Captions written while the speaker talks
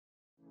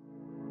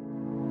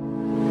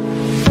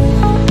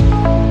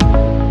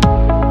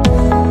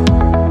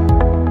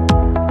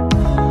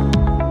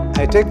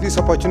take this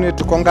opportunity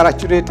to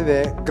congratulate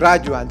the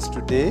graduates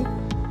today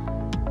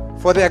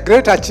for their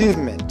great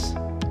achievement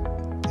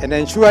and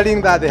ensuring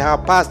that they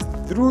have passed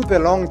through the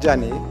long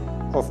journey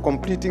of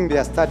completing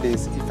their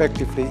studies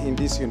effectively in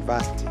this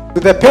university. To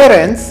the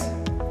parents,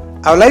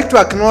 I would like to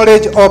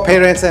acknowledge all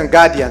parents and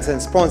guardians and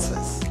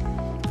sponsors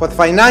for the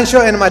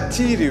financial and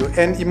material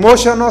and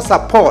emotional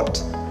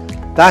support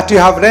that you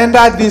have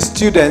rendered these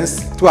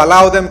students to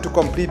allow them to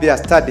complete their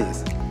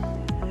studies.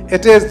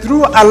 It is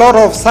through a lot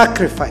of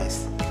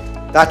sacrifice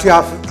that you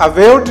have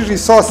availed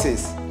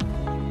resources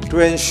to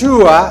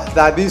ensure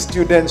that these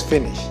students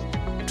finish.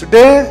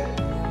 Today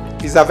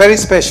is a very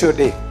special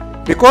day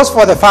because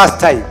for the first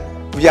time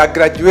we are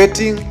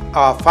graduating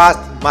our first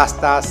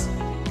master's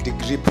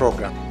degree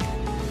program.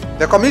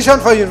 The Commission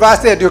for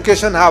University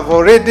Education have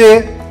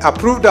already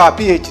approved our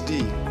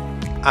PhD,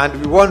 and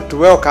we want to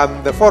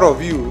welcome the four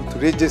of you to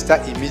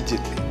register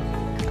immediately.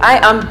 I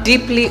am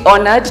deeply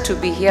honored to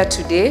be here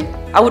today.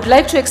 I would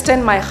like to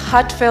extend my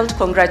heartfelt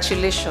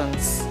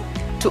congratulations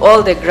to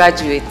all the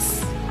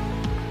graduates.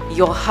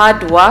 Your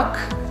hard work,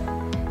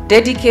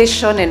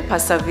 dedication and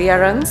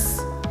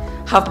perseverance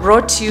have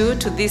brought you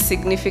to this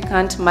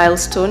significant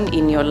milestone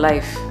in your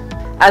life.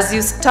 As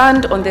you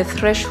stand on the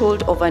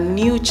threshold of a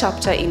new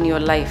chapter in your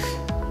life,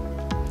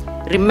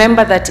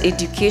 remember that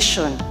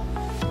education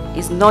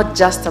is not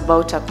just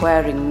about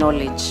acquiring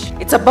knowledge.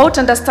 It's about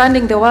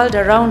understanding the world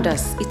around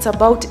us. It's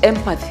about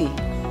empathy,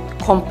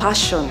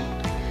 compassion,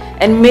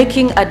 and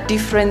making a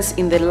difference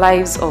in the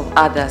lives of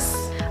others.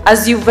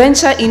 As you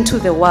venture into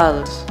the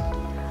world,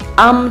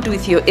 armed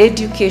with your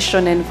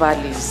education and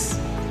values,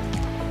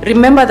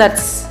 remember that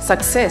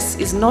success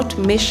is not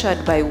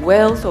measured by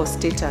wealth or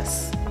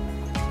status,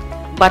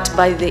 but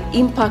by the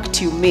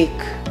impact you make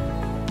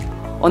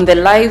on the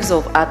lives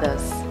of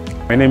others.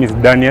 My name is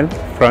Daniel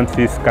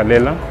Francis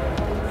Kalela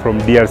from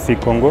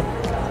DRC Congo.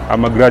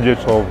 I'm a graduate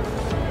of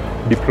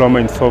Diploma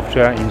in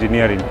Software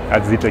Engineering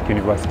at Zitech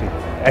University.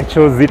 I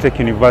chose Zitech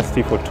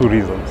University for two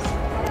reasons.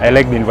 I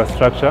like the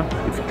infrastructure,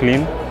 it's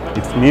clean,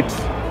 it's neat,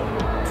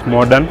 it's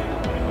modern,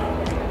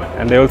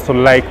 and I also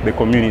like the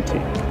community.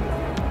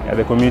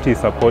 The community is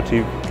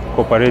supportive,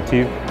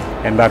 cooperative,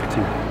 and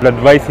active. I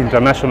advise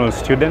international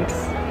students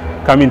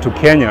coming to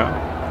Kenya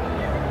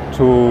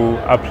to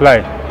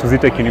apply to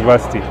Zitech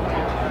University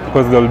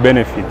because they'll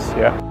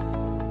benefit.